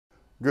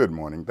Good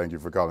morning. Thank you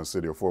for calling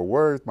City of Fort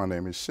Worth. My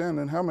name is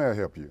Shannon. How may I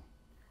help you?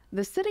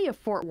 The City of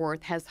Fort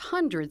Worth has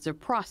hundreds of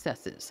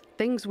processes,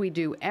 things we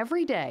do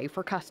every day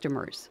for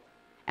customers.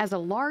 As a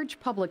large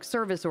public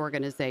service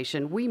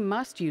organization, we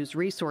must use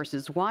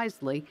resources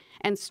wisely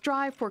and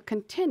strive for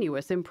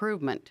continuous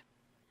improvement.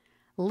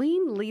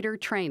 Lean Leader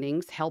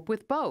trainings help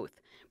with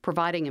both,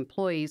 providing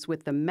employees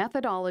with the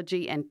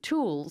methodology and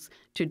tools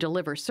to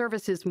deliver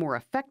services more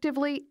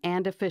effectively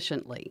and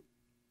efficiently.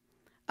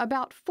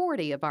 About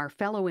 40 of our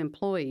fellow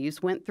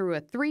employees went through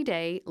a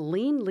 3-day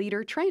Lean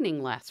Leader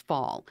training last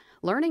fall,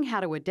 learning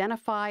how to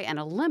identify and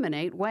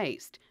eliminate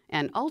waste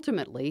and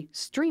ultimately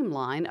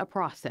streamline a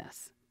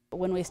process.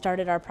 When we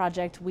started our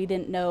project, we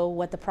didn't know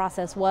what the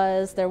process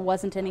was. There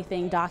wasn't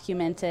anything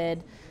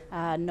documented.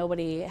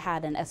 Nobody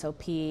had an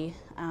SOP.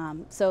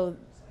 So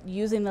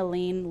using the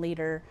Lean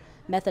Leader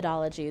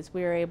methodologies,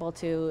 we were able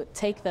to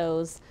take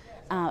those,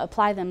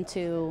 apply them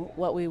to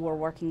what we were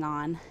working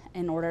on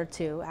in order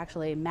to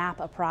actually map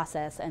a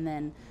process and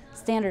then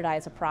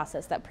standardize a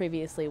process that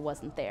previously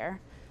wasn't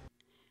there.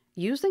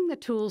 Using the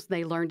tools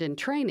they learned in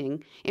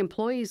training,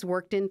 employees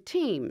worked in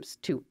teams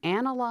to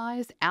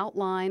analyze,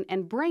 outline,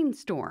 and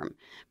brainstorm,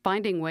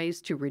 finding ways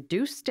to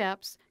reduce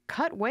steps,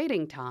 cut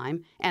waiting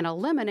time, and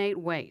eliminate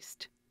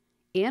waste.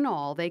 In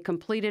all, they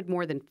completed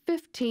more than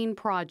 15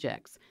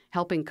 projects,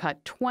 helping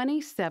cut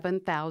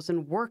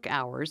 27,000 work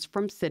hours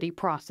from city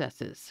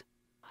processes.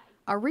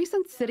 A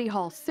recent City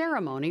Hall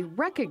ceremony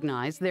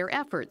recognized their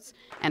efforts,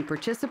 and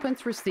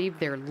participants received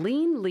their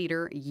Lean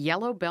Leader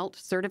Yellow Belt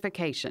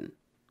certification.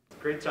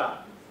 Great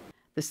job.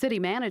 The city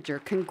manager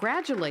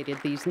congratulated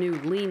these new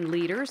Lean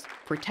Leaders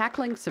for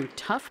tackling some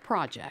tough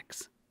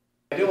projects.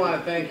 I do want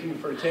to thank you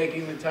for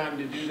taking the time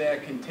to do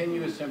that.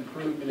 Continuous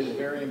improvement is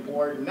very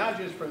important, not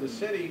just for the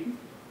city,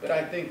 but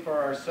I think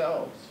for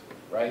ourselves,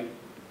 right?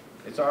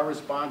 It's our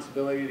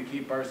responsibility to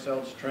keep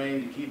ourselves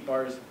trained, to keep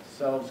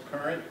ourselves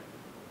current,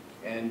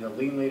 and the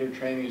Lean Leader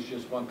training is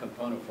just one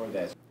component for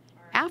that.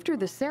 After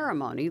the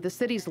ceremony, the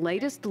city's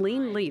latest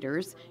Lean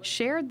Leaders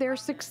shared their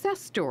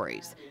success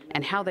stories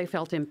and how they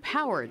felt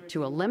empowered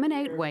to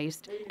eliminate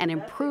waste and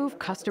improve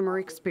customer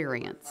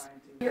experience.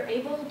 You're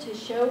able to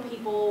show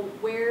people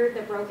where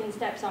the broken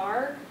steps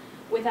are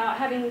without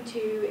having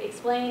to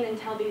explain and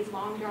tell these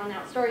long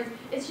drawn-out stories.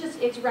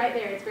 It's right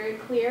there. It's very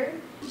clear.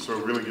 So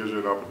it really gives you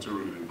an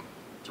opportunity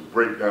to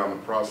break down the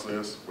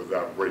process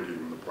without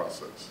breaking the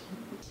process.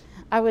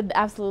 I would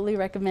absolutely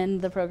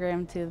recommend the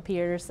program to the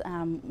peers.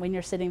 When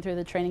you're sitting through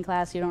the training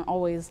class, you don't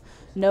always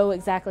know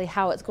exactly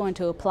how it's going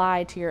to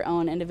apply to your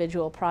own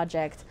individual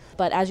project.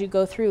 But as you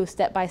go through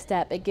step by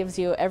step, it gives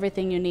you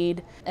everything you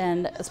need,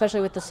 and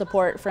especially with the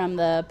support from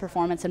the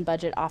Performance and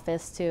Budget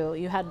Office too.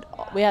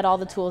 We had all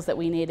the tools that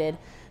we needed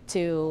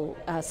to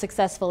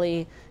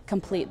successfully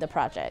complete the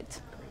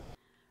project.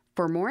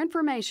 For more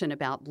information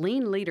about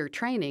Lean Leader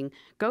training,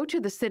 go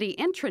to the city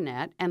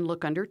intranet and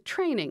look under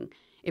Training.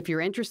 If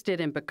you're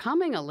interested in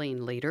becoming a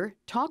Lean Leader,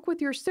 talk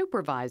with your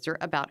supervisor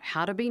about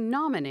how to be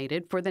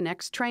nominated for the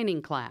next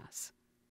training class.